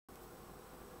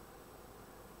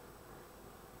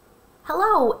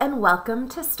Hello and welcome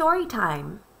to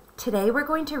Storytime. Today we're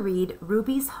going to read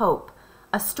Ruby's Hope,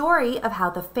 a story of how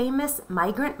the famous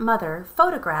Migrant Mother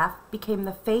Photograph became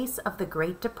the face of the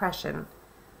Great Depression.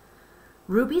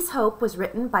 Ruby's Hope was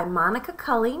written by Monica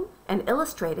Kulling and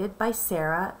illustrated by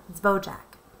Sarah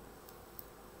Zvojak.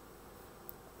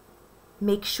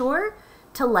 Make sure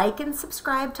to like and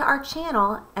subscribe to our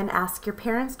channel and ask your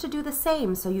parents to do the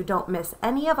same so you don't miss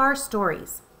any of our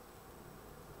stories.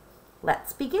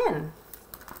 Let's begin.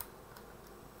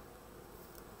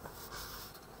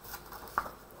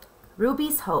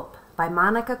 Ruby's Hope by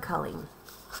Monica Kulling.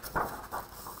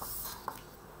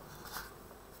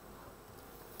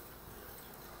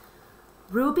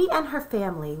 Ruby and her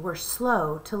family were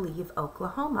slow to leave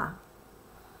Oklahoma.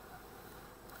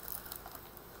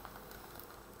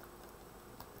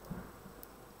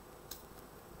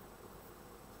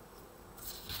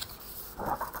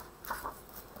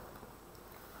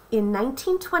 In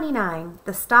 1929,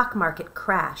 the stock market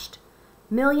crashed.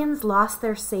 Millions lost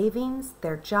their savings,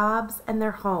 their jobs, and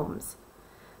their homes.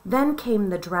 Then came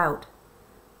the drought.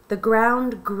 The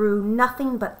ground grew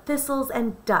nothing but thistles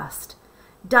and dust.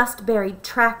 Dust buried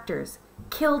tractors,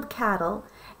 killed cattle,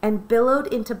 and billowed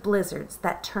into blizzards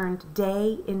that turned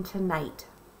day into night.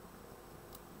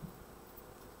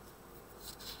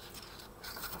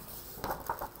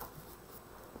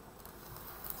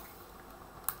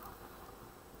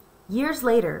 Years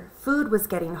later, food was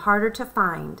getting harder to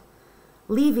find.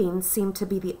 Leaving seemed to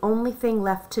be the only thing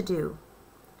left to do.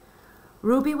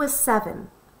 Ruby was 7.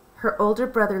 Her older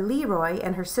brother Leroy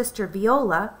and her sister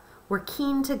Viola were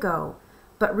keen to go,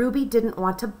 but Ruby didn't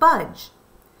want to budge.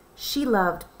 She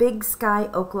loved Big Sky,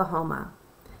 Oklahoma.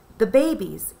 The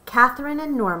babies, Catherine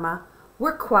and Norma,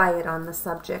 were quiet on the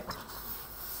subject.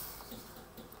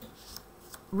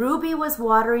 Ruby was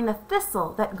watering a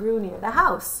thistle that grew near the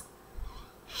house.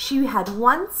 She had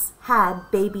once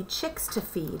had baby chicks to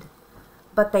feed,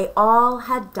 but they all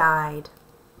had died.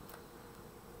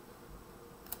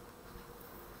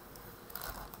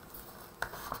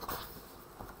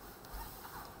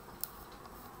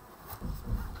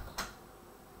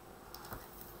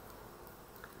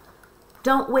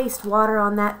 "Don't waste water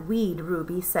on that weed,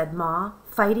 Ruby," said Ma,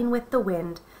 fighting with the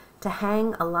wind to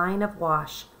hang a line of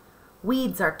wash.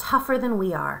 "Weeds are tougher than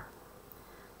we are."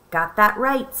 "Got that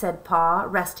right," said Pa,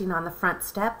 resting on the front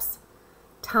steps.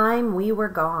 "Time we were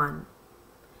gone."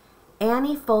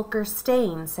 "Annie Folker's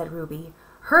staying," said Ruby.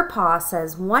 "Her pa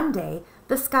says one day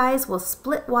the skies will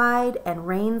split wide and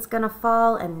rain's gonna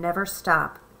fall and never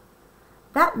stop."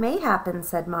 "That may happen,"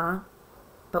 said Ma,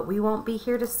 "but we won't be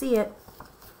here to see it."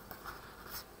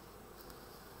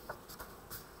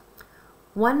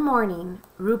 One morning,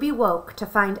 Ruby woke to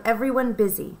find everyone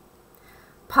busy.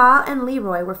 Pa and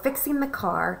Leroy were fixing the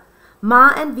car.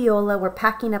 Ma and Viola were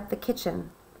packing up the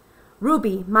kitchen.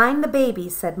 "Ruby, mind the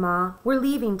babies," said Ma. "We're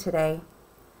leaving today."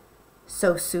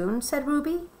 "So soon?" said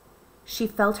Ruby. She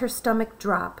felt her stomach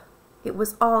drop. It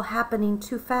was all happening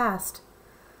too fast.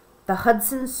 The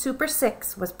Hudson Super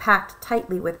 6 was packed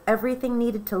tightly with everything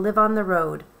needed to live on the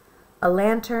road. A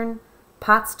lantern,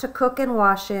 pots to cook and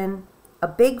wash in, a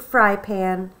big fry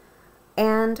pan,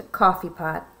 and coffee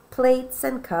pot, plates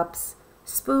and cups,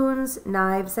 spoons,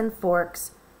 knives and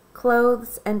forks,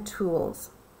 clothes and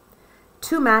tools.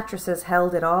 2 mattresses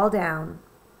held it all down.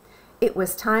 It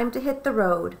was time to hit the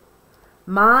road.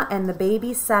 Ma and the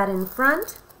babies sat in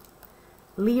front.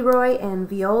 Leroy and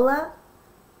Viola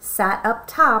sat up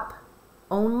top.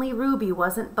 Only Ruby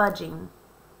wasn't budging.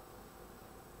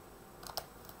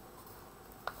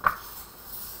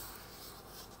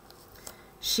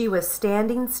 She was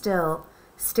standing still,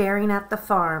 staring at the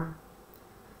farm.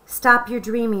 "Stop your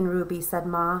dreaming, Ruby," said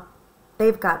Ma.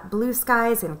 "They've got blue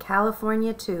skies in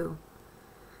California, too."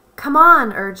 "Come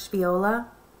on," urged Viola.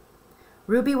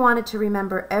 Ruby wanted to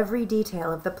remember every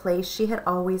detail of the place she had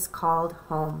always called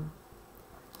home.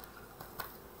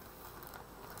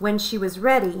 When she was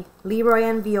ready, Leroy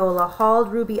and Viola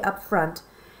hauled Ruby up front,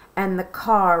 and the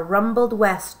car rumbled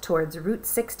west towards Route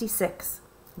 66,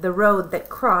 the road that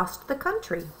crossed the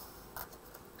country.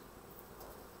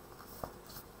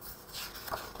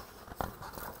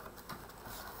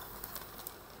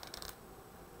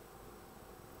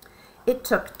 It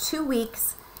took 2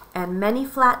 weeks and many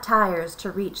flat tires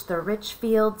to reach the rich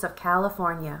fields of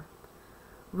California.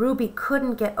 Ruby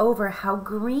couldn't get over how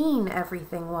green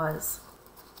everything was.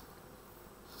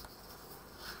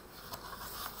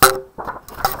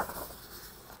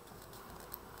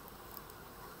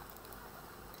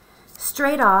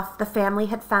 Straight off, the family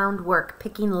had found work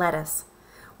picking lettuce.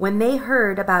 When they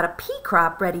heard about a pea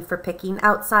crop ready for picking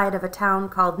outside of a town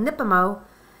called Nipamo,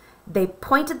 they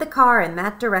pointed the car in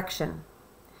that direction.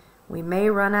 "We may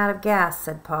run out of gas,"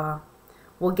 said Pa.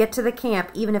 "We'll get to the camp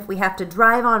even if we have to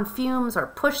drive on fumes or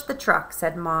push the truck,"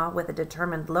 said Ma with a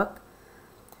determined look.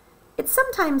 It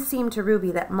sometimes seemed to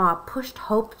Ruby that Ma pushed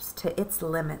hopes to its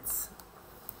limits.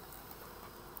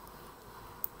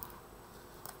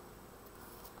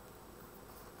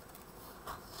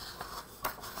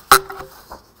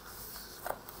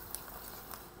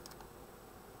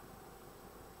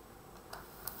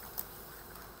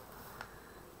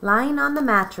 Lying on the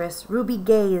mattress, Ruby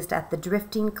gazed at the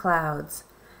drifting clouds.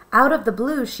 Out of the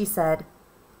blue, she said,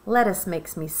 "Lettuce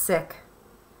makes me sick."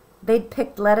 They'd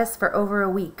picked lettuce for over a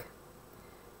week.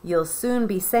 "You'll soon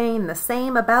be saying the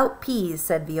same about peas,"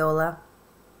 said Viola.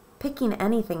 "Picking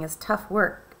anything is tough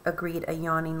work," agreed a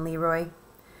yawning Leroy.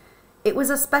 It was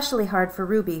especially hard for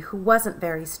Ruby, who wasn't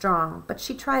very strong, but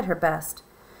she tried her best.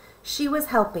 She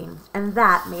was helping, and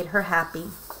that made her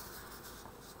happy.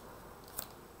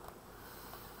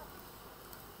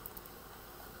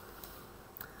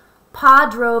 Pa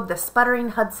drove the sputtering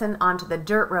Hudson onto the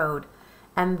dirt road,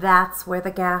 and that's where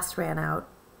the gas ran out.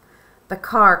 The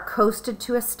car coasted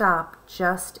to a stop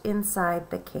just inside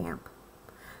the camp.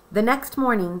 The next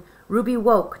morning, Ruby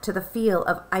woke to the feel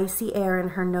of icy air in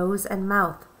her nose and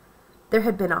mouth. There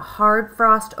had been a hard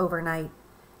frost overnight,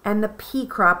 and the pea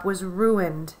crop was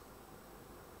ruined.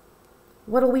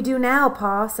 "What'll we do now,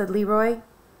 Pa?" said Leroy.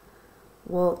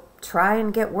 "We'll try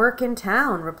and get work in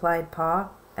town," replied Pa,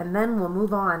 "and then we'll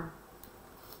move on."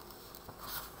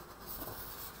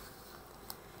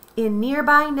 In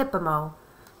nearby Nipimo,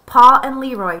 Pa and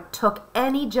Leroy took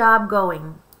any job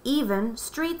going, even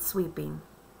street sweeping.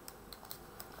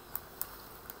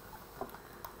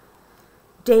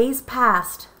 Days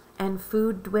passed and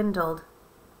food dwindled.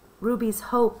 Ruby's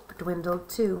hope dwindled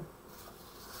too.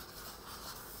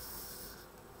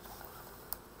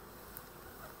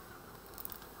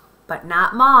 But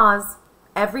not Ma's.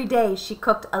 Every day she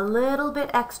cooked a little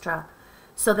bit extra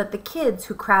so that the kids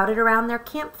who crowded around their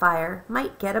campfire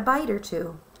might get a bite or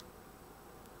two.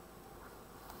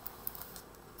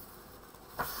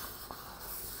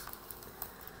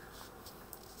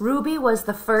 Ruby was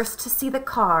the first to see the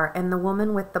car and the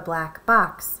woman with the black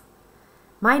box.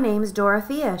 "My name's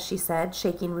Dorothea," she said,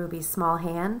 shaking Ruby's small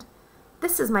hand.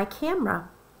 "This is my camera.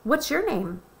 What's your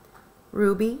name?"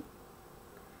 "Ruby."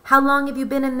 "How long have you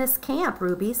been in this camp,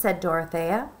 Ruby?" said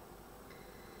Dorothea.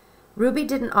 Ruby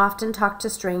didn't often talk to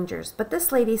strangers, but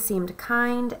this lady seemed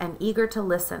kind and eager to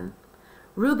listen.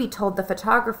 Ruby told the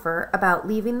photographer about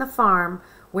leaving the farm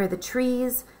where the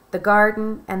trees, the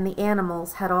garden, and the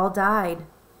animals had all died.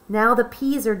 "Now the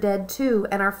peas are dead too,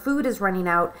 and our food is running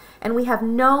out, and we have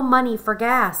no money for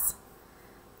gas."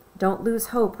 "Don't lose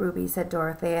hope, Ruby," said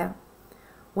Dorothea.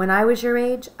 "When I was your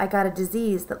age, I got a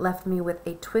disease that left me with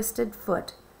a twisted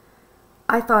foot.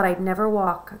 I thought I'd never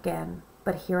walk again,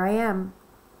 but here I am."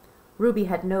 Ruby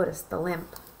had noticed the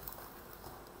limp.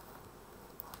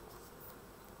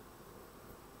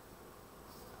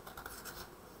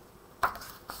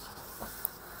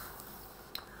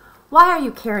 "Why are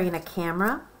you carrying a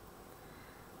camera?"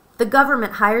 "The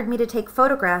government hired me to take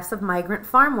photographs of migrant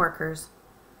farm workers."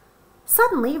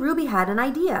 Suddenly, Ruby had an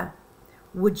idea.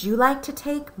 "Would you like to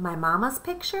take my mama's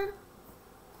picture?"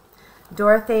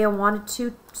 Dorothea wanted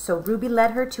to, so Ruby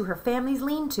led her to her family's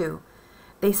lean-to.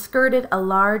 They skirted a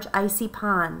large icy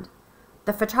pond.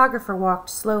 The photographer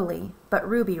walked slowly, but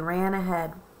Ruby ran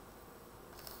ahead.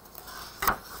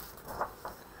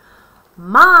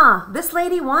 "Ma, this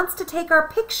lady wants to take our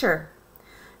picture."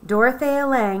 Dorothea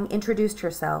Lange introduced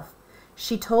herself.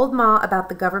 She told Ma about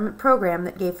the government program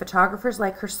that gave photographers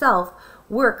like herself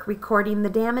work recording the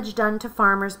damage done to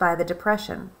farmers by the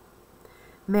Depression.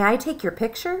 "May I take your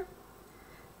picture?"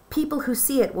 "People who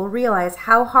see it will realize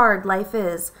how hard life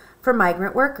is for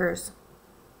migrant workers."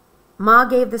 Ma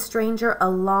gave the stranger a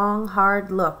long,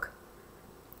 hard look.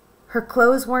 Her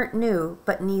clothes weren't new,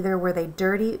 but neither were they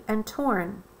dirty and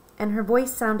torn, and her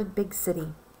voice sounded big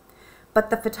city. But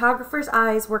the photographer's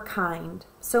eyes were kind,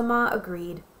 so Ma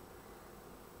agreed.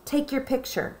 "Take your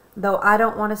picture, though I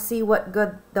don't see what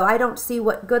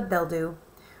good they'll do.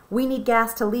 We need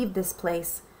gas to leave this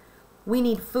place. We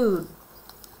need food,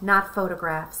 not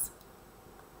photographs."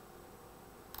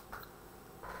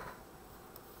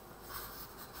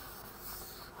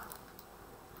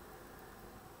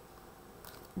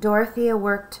 Dorothea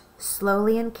worked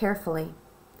slowly and carefully.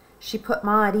 She put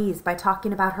Ma at ease by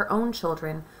talking about her own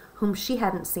children, whom she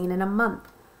hadn't seen in a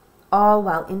month, all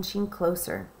while inching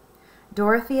closer.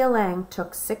 Dorothea Lange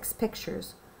took 6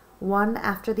 pictures, one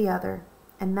after the other,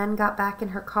 and then got back in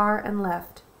her car and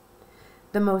left.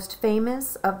 The most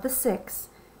famous of the 6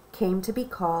 came to be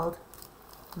called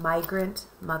Migrant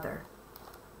Mother.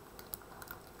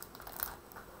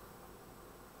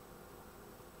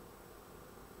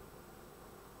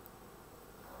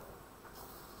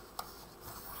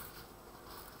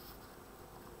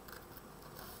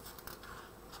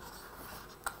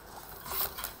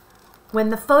 When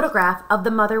the photograph of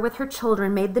the mother with her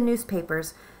children made the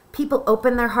newspapers, people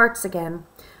opened their hearts again.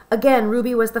 Again,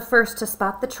 Ruby was the first to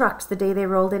spot the trucks the day they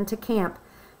rolled into camp.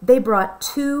 They brought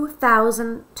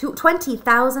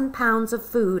 20,000 pounds of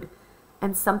food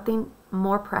and something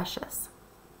more precious,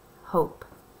 hope.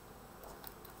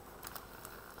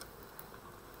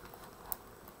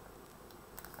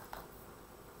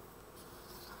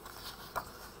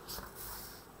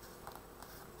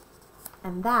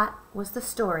 And that was the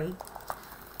story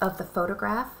of the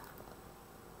photograph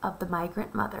of the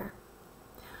migrant mother.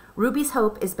 Ruby's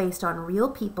Hope is based on real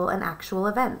people and actual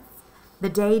events. The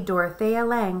day Dorothea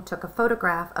Lange took a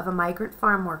photograph of a migrant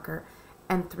farm worker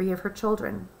and 3 of her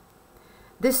children.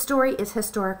 This story is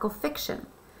historical fiction.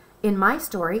 In my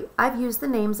story, I've used the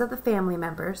names of the family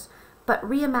members, but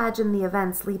reimagined the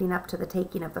events leading up to the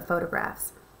taking of the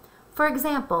photographs. For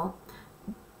example,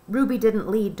 Ruby didn't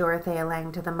lead Dorothea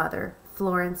Lange to the mother,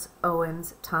 Florence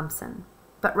Owens Thompson,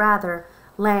 but rather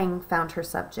Lange found her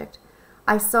subject.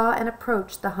 I saw and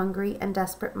approached the hungry and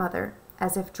desperate mother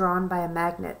as if drawn by a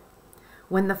magnet.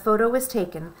 When the photo was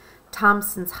taken,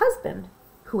 Thompson's husband,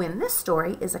 who in this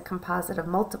story is a composite of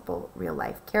multiple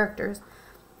real-life characters,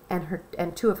 and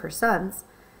 2 of her sons,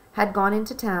 had gone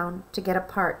into town to get a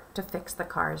part to fix the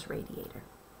car's radiator.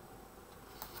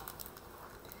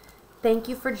 Thank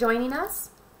you for joining us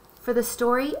for the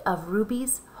story of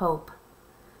Ruby's Hope.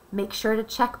 Make sure to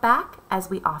check back as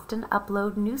we often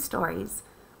upload new stories.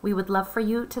 We would love for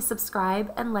you to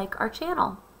subscribe and like our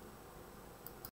channel.